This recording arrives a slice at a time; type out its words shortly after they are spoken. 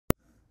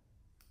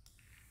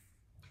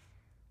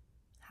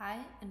Hi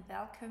and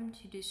welcome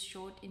to this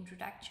short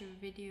introductory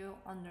video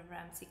on the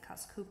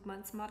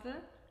Ramsey-Cass-Koopmans model.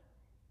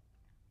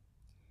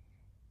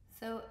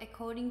 So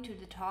according to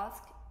the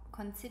task,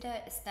 consider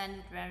a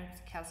standard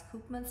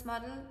Ramsey-Cass-Koopmans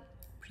model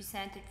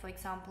presented, for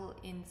example,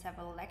 in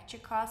several lecture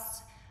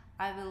casts.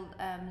 I will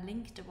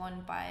link the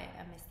one by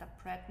Mr.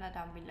 Pretner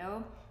down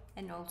below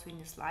and also in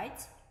the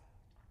slides.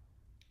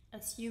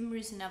 Assume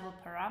reasonable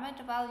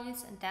parameter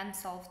values and then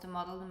solve the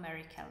model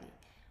numerically.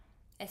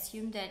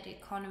 Assume that the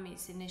economy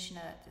is initially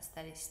at a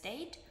steady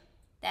state,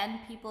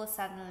 then people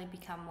suddenly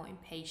become more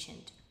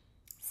impatient.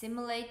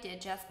 Simulate the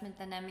adjustment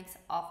dynamics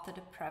after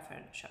the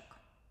preference shock.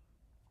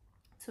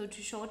 So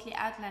to shortly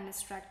outline the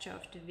structure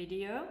of the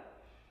video,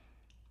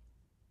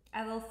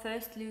 I will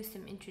first lose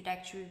some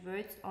introductory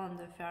words on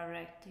the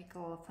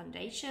theoretical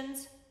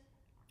foundations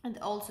and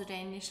also the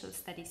initial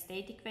steady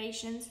state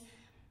equations,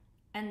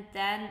 and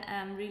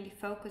then really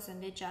focus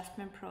on the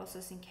adjustment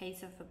process in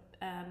case of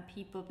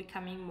people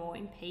becoming more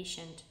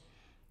impatient,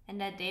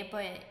 and I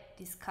thereby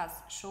discuss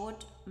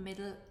short,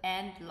 middle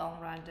and long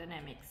run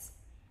dynamics.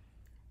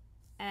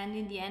 And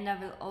in the end I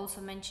will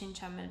also mention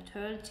some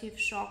alternative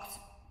shocks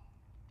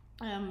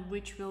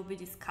which will be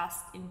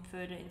discussed in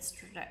further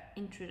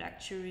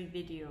introductory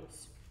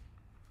videos.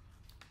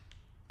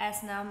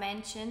 As now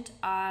mentioned,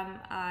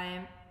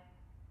 I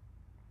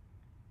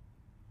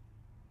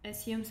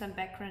assume some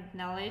background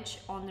knowledge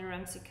on the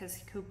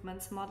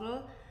Ramsey-Cass-Koopmans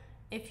model.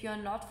 If you're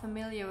not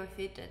familiar with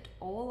it at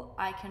all,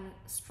 I can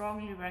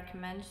strongly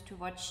recommend to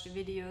watch the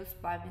videos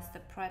by Mr.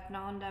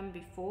 Pretner on them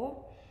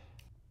before.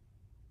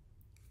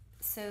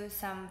 So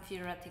some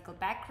theoretical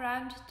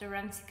background. The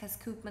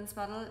Ramsey-Cass-Koopmans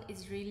model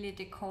is really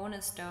the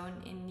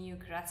cornerstone in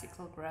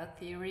neoclassical growth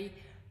theory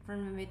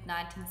from the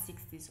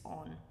mid-1960s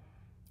on.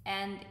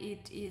 And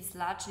it is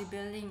largely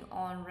building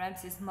on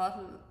Ramsey's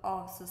model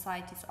of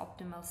society's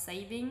optimal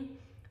saving,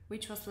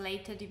 which was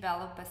later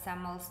developed by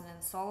Samuelson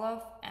and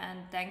Solow and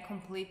then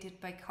completed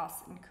by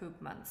Cass and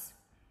Koopmans.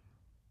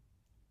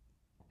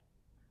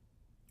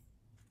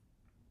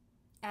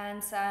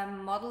 And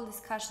some model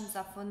discussions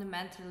are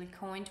fundamentally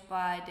coined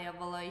by the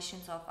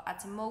evaluations of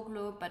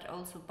Acemoglu, but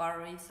also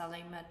Barry,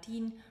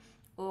 Saleh-Martin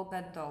or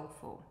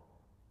Gandolfo.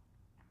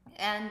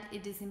 And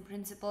it is in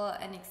principle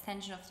an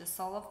extension of the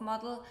Solow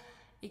model.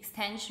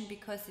 Extension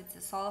because it's a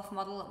Solow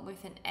model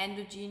with an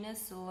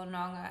endogenous, so no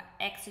longer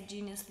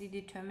exogenously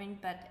determined,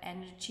 but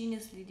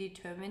endogenously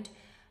determined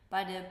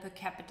by the per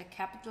capita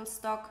capital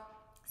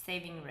stock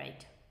saving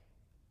rate.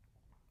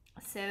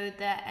 So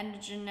the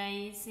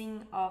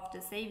endogenizing of the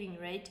saving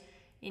rate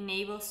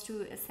enables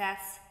to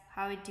assess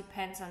how it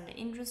depends on the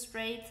interest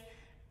rates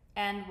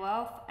and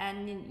wealth,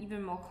 and in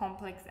even more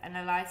complex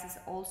analysis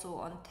also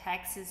on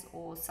taxes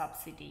or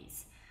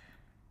subsidies.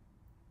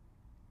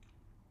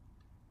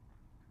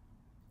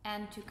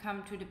 And to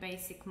come to the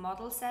basic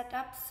model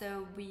setup,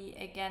 so we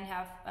again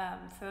have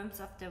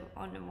firms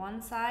on the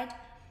one side,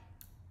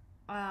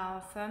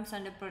 firms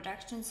on the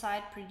production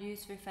side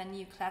produce with a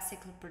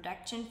neoclassical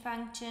production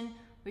function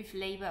with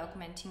labor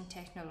augmenting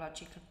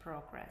technological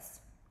progress.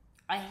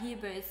 I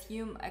hereby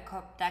assume a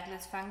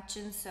Cobb-Douglas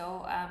function,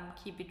 so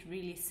keep it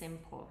really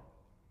simple.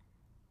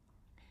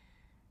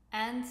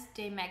 And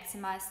they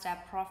maximize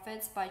their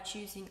profits by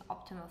choosing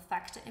optimal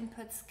factor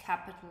inputs,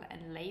 capital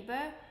and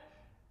labor,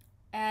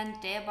 and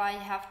thereby you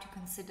have to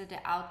consider the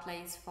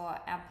outlays for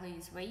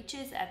employees'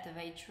 wages at the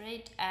wage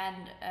rate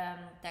and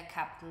their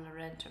capital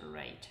rental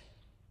rate.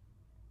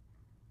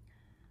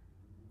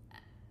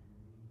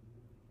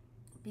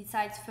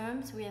 Besides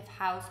firms, we have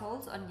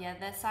households on the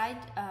other side.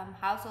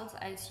 Households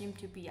I assume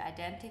to be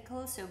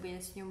identical, so we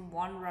assume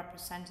one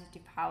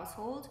representative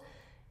household.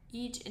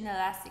 Each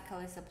inelastic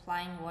is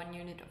applying 1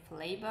 unit of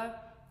labor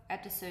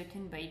at a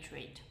certain wage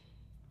rate.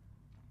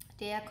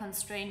 They are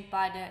constrained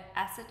by the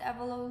asset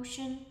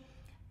evolution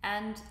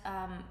and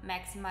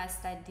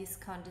maximize their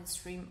discounted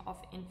stream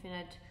of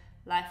infinite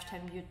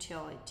lifetime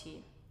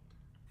utility.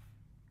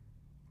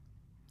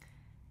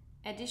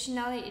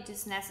 Additionally, it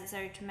is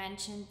necessary to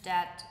mention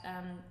that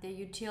the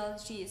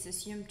utility is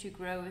assumed to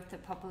grow with the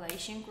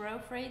population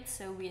growth rate,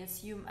 so we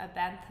assume a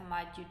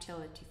Benthamite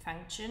utility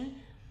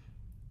function,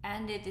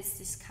 and it is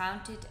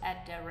discounted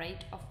at the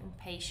rate of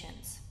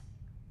impatience.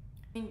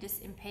 In this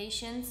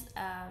impatience,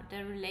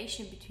 the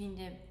relation between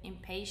the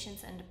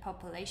impatience and the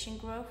population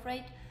growth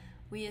rate,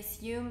 we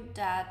assume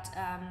that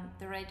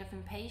the rate of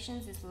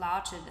impatience is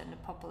larger than the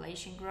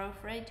population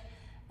growth rate,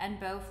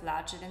 and both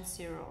larger than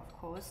 0, of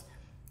course.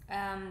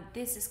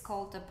 This is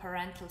called the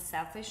parental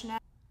selfishness.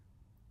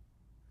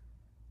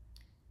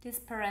 This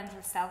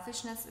parental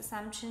selfishness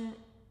assumption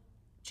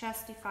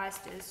justifies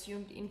the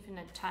assumed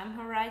infinite time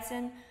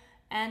horizon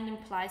and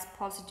implies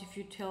positive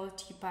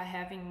utility by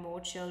having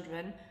more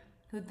children,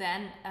 who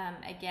then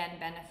again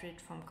benefit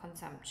from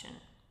consumption.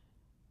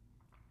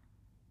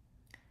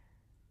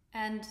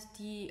 And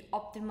the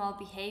optimal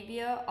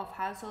behavior of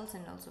households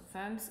and also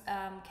firms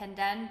can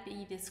then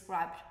be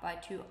described by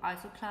two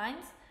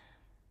isoclines,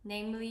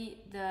 namely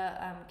the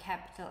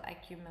capital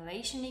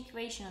accumulation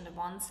equation on the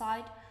one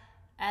side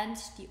and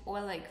the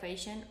Euler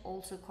equation,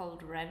 also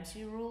called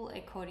Ramsey rule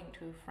according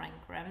to Frank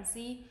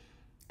Ramsey,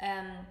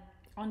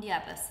 on the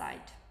other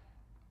side.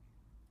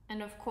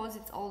 And of course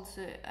it's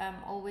also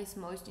always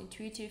most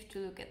intuitive to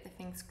look at the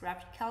things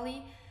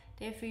graphically.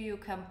 Therefore you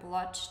can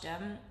plot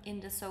them in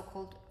the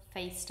so-called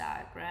phase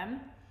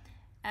diagram,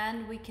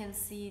 and we can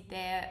see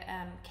their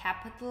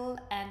capital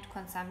and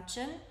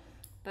consumption,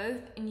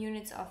 both in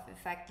units of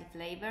effective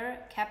labor,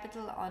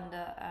 capital on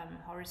the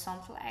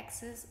horizontal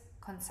axis,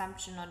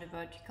 consumption on the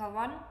vertical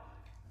one.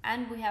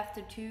 And we have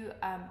the two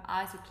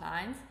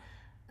isoclines.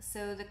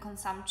 So the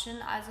consumption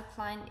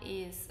isocline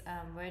is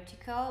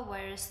vertical,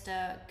 whereas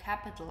the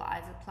capital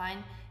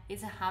isocline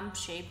is a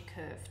hump-shaped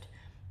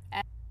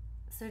curve.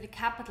 So the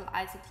capital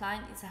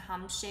isocline is a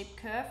hump-shaped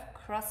curve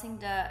crossing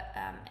the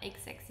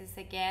x-axis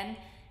again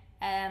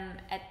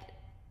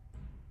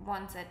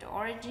once at the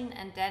origin,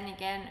 and then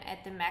again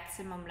at the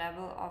maximum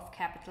level of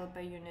capital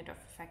per unit of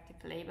effective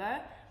labor.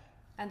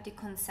 And the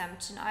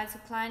consumption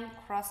isocline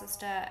crosses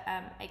the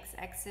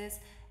x-axis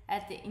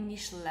at the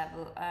initial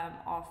level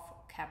of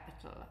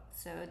capital.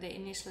 So the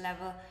initial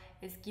level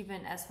is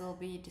given, as will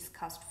be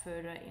discussed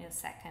further in a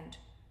second.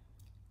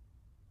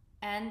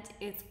 And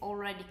it's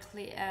already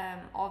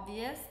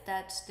obvious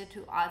that the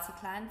two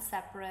isoclines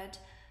separate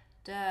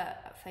the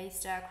phase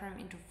diagram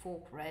into 4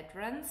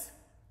 quadrants,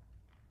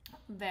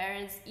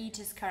 whereas each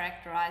is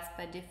characterized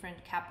by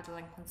different capital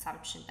and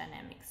consumption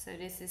dynamics. So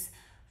this is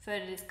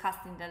further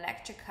discussed in the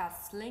lecture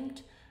casts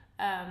linked,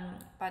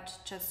 but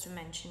just to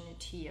mention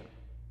it here.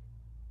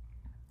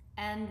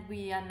 And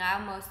we are now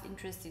most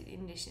interested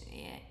in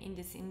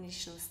this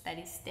initial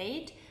steady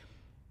state,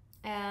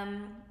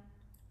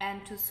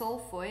 and to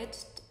solve for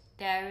it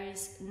there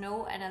is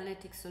no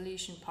analytic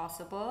solution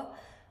possible,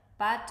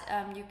 but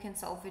you can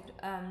solve it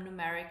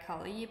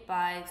numerically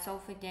by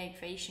solving the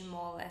equation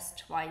more or less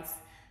twice.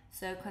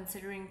 So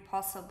considering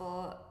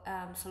possible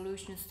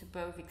solutions to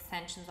both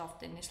extensions of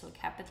the initial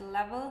capital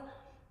level,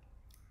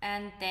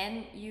 and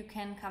then you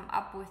can come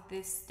up with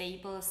this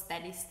stable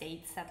steady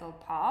state saddle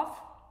path.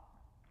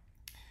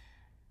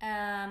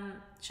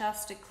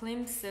 Just a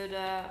glimpse, so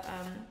the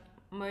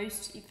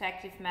most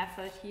effective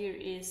method here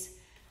is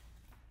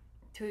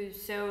to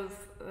solve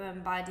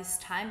by this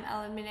time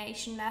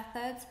elimination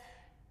method,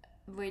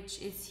 which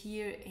is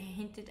here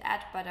hinted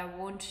at, but I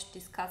won't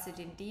discuss it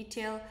in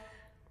detail.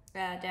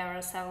 There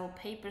are several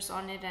papers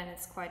on it and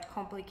it's quite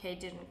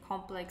complicated and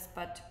complex,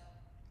 but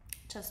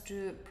just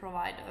to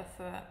provide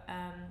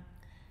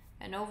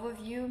an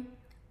overview.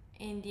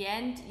 In the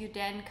end, you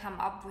then come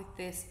up with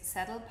this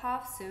saddle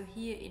path. So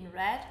here in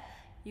red,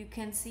 you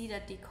can see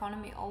that the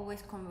economy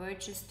always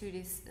converges to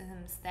this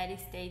steady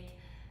state,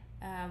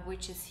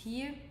 which is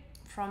here,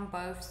 from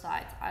both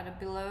sides, either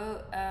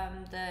below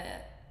the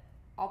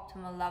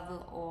optimal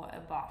level or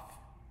above.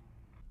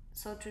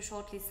 So to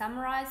shortly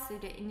summarize, so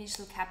the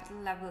initial capital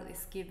level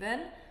is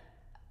given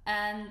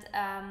and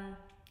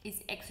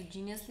is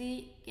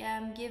exogenously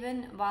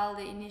given, while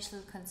the initial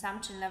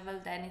consumption level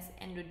then is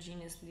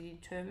endogenously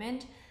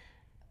determined,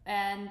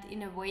 and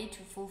in a way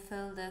to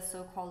fulfill the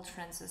so-called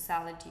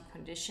transversality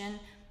condition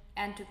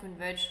and to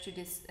converge to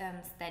this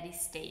steady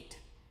state.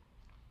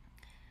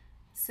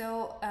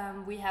 So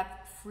we have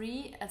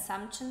 3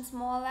 assumptions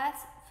more or less.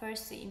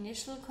 First, the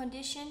initial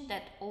condition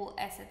that all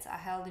assets are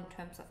held in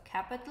terms of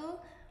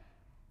capital.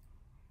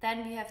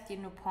 Then we have the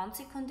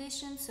no-Ponzi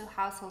condition, so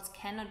households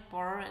cannot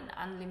borrow an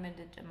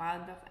unlimited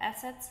amount of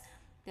assets.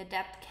 The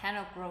debt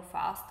cannot grow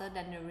faster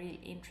than the real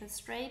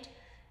interest rate.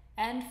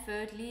 And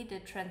thirdly,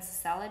 the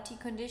transversality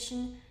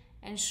condition,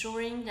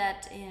 ensuring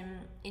that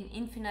in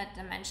infinite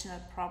dimensional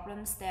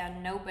problems there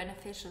are no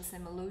beneficial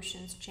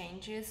solutions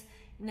changes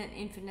in an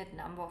infinite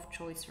number of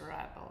choice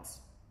variables.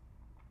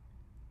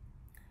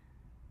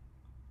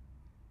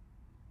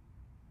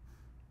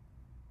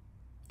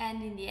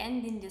 And in the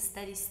end, in the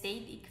steady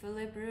state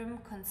equilibrium,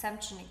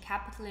 consumption and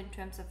capital in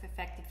terms of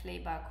effective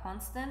labor are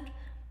constant.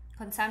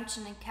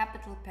 Consumption and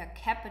capital per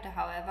capita,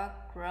 however,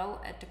 grow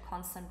at the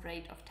constant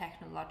rate of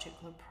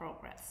technological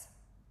progress.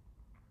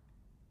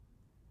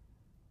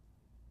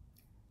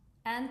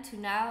 And to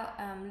now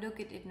look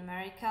at it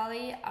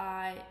numerically,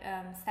 I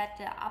set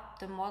up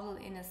the model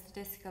in a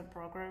statistical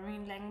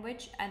programming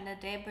language, and I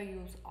thereby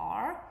use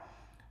R.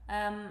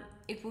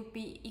 It would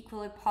be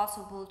equally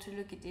possible to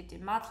look at it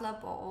in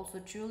MATLAB or also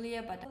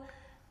Julia,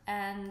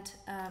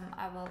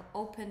 I will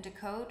open the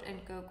code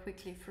and go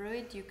quickly through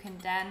it. You can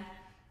then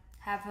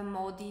have a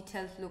more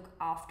detailed look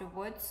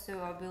afterwards, so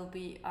I will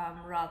be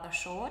rather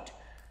short.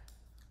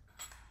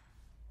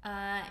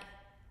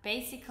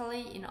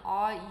 Basically in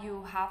R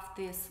you have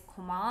this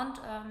command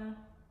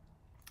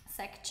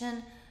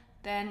section,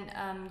 then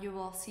you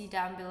will see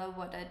down below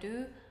what I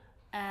do,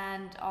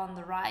 and on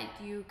the right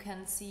you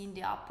can see in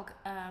the upper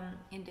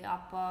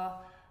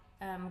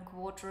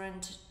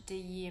quadrant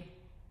the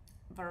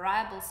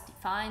variables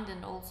defined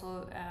and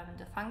also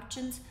the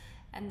functions,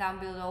 and down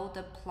below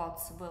the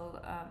plots will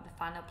the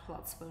final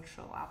plots will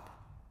show up.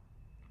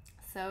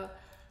 So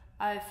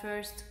I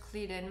first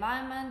clear the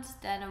environment,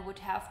 then I would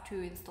have to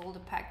install the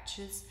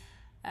packages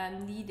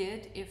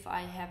needed if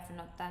I have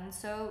not done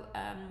so,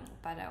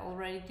 but I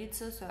already did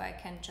so, so I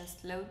can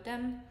just load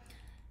them.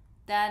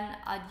 Then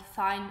I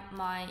define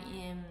my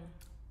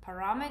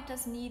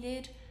parameters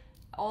needed,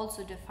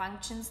 also the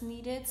functions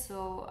needed,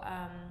 so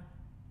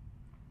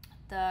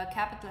the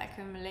capital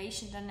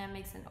accumulation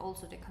dynamics and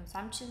also the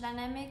consumption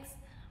dynamics.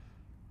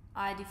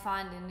 I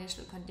define the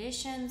initial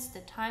conditions, the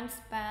time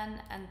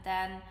span, and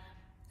then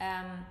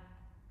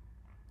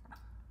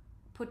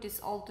put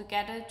this all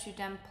together to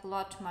then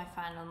plot my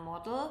final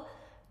model.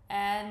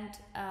 And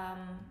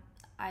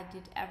I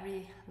did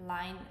every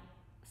line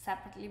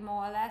separately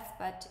more or less,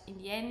 but in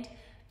the end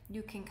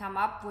you can come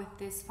up with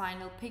this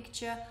final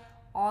picture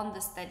on the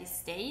steady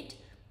state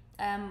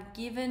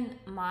given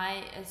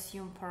my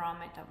assumed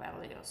parameter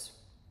values.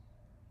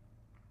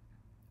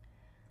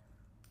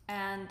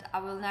 And I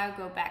will now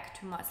go back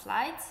to my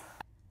slides.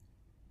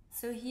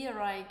 So here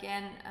I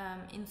again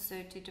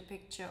inserted a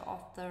picture of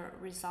the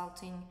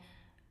resulting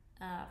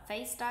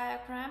phase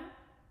diagram.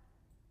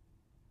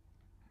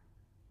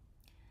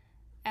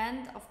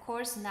 And of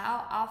course,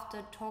 now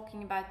after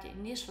talking about the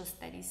initial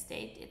steady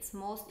state, it's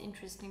most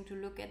interesting to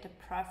look at the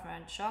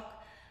preference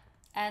shock.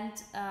 And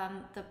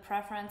the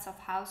preference of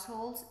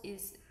households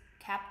is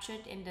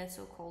captured in the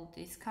so-called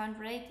discount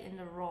rate in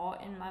the raw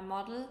in my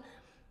model,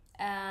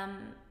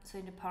 so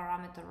in the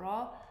parameter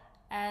raw.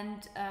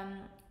 And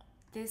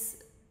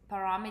this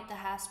parameter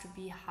has to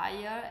be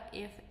higher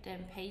if the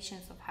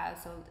impatience of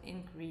household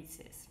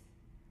increases.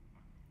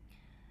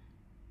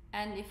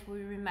 And if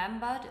we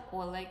remember the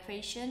Euler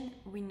equation,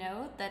 we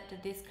know that the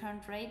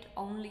discount rate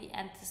only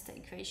enters the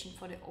equation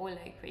for the Euler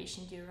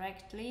equation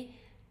directly,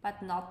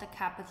 but not the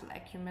capital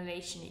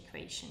accumulation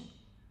equation.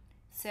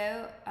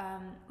 So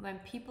when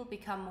people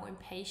become more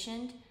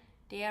impatient,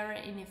 they are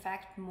in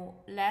effect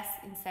less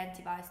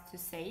incentivized to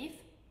save,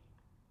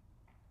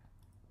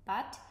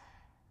 but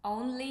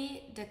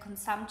only the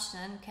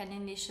consumption can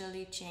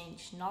initially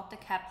change, not the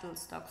capital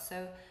stock.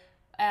 So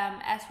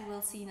as we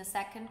will see in a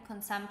second,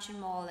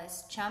 consumption more or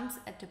less jumps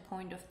at the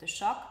point of the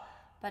shock,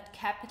 but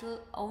capital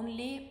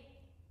only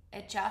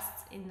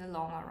adjusts in the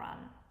longer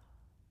run.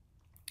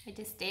 It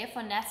is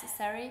therefore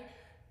necessary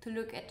to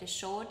look at the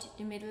short,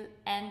 the middle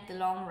and the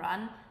long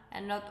run,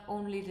 and not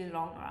only the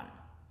long run.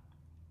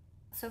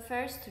 So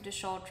first to the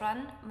short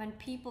run, when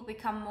people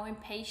become more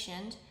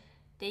impatient,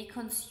 they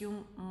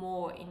consume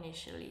more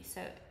initially,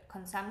 so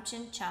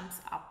consumption jumps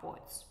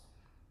upwards.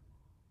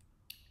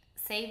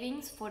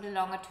 Savings for the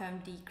longer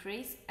term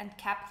decrease and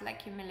capital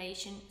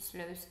accumulation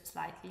slows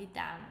slightly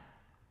down.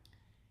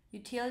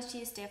 Utility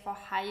is therefore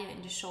higher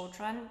in the short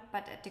run,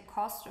 but at the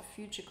cost of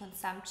future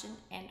consumption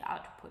and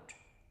output.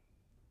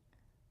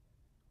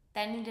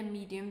 Then in the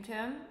medium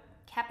term,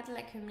 capital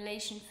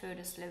accumulation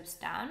further slows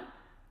down,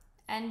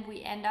 and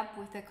we end up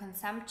with a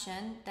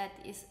consumption that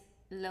is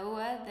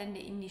lower than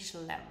the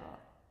initial level.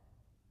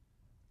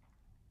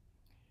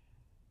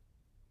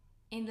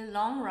 In the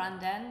long run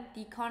then,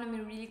 the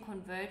economy really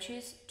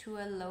converges to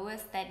a lower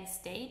steady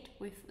state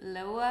with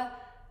lower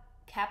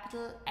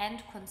capital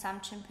and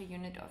consumption per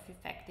unit of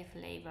effective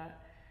labor.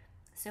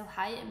 So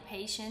high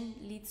impatience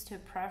leads to a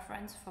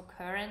preference for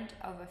current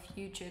over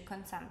future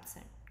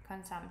consumption.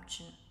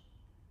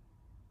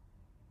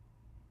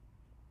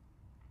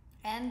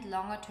 And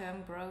longer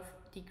term growth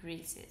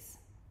decreases.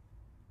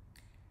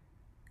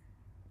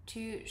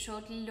 To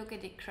shortly look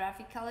at it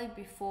graphically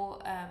before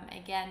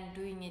again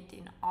doing it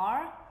in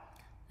R,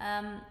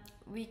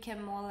 we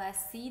can more or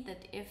less see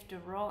that if the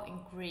raw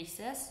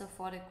increases, so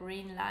for the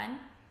green line,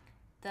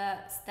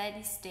 the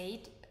steady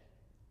state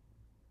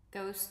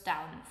goes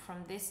down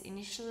from this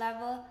initial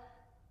level.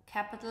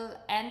 Capital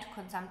and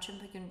consumption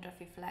per unit of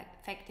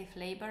effective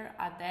labor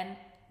are then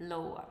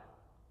lower.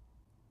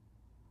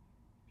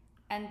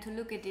 And to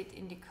look at it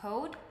in the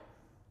code,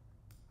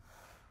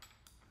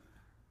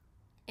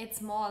 it's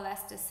more or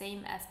less the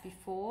same as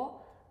before,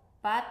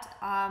 but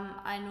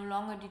I no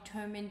longer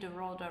determine the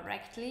raw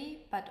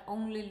directly, but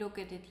only look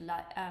at it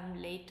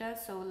later,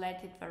 so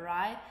let it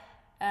vary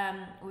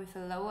with a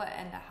lower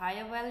and a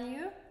higher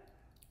value.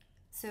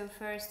 So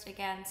first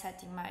again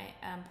setting my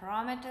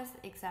parameters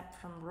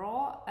except from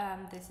raw,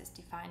 this is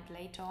defined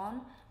later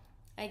on.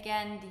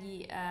 Again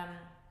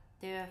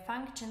the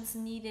functions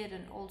needed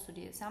and also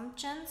the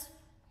assumptions.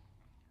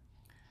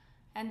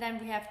 And then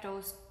we have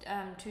those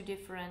two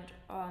different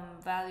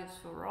values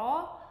for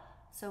raw,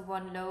 so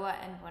one lower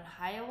and one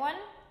higher one.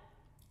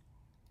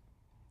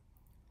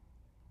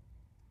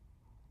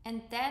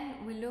 And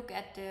then we look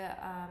at the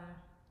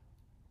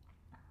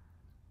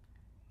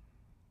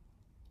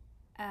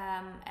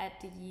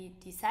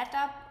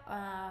setup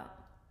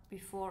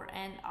before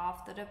and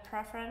after the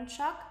preference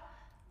shock,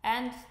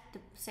 and the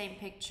same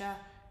picture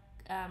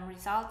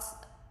results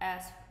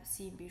as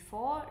seen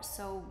before.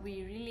 So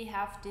we really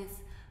have this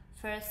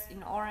first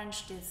in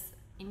orange, this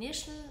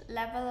initial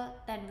level,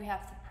 then we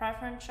have the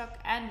preference shock,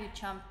 and we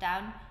jump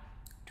down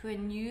to a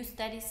new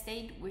steady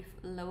state with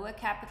lower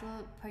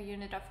capital per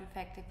unit of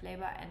effective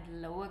labor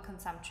and lower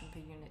consumption per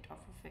unit of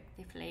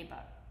effective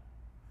labor.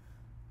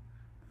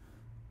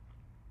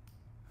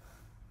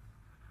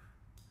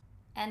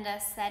 And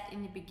as said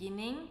in the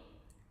beginning,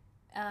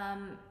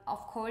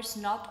 of course,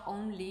 not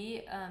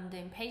only the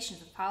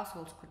impatience of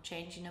households could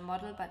change in a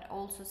model, but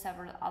also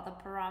several other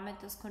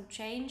parameters could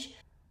change.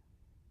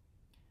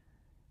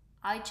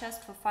 I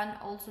just for fun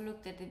also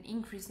looked at an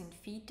increase in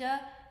theta.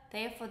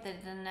 Therefore, the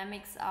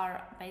dynamics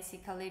are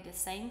basically the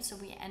same, so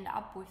we end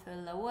up with a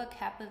lower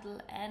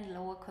capital and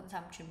lower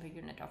consumption per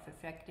unit of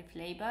effective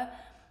labor.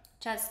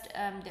 Just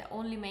the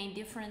only main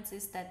difference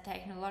is that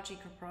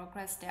technological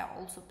progress there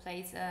also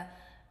plays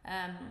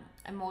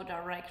a more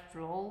direct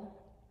role,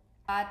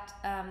 but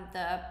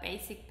the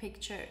basic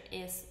picture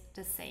is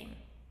the same.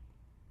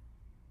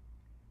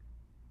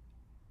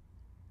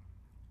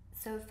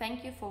 So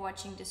thank you for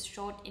watching this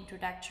short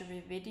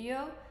introductory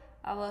video.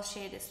 I will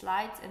share the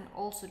slides and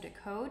also the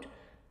code,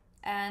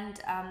 and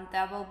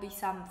there will be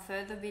some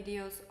further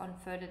videos on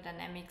further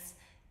dynamics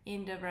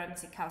in the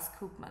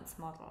Ramsey-Cass-Koopmans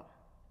model.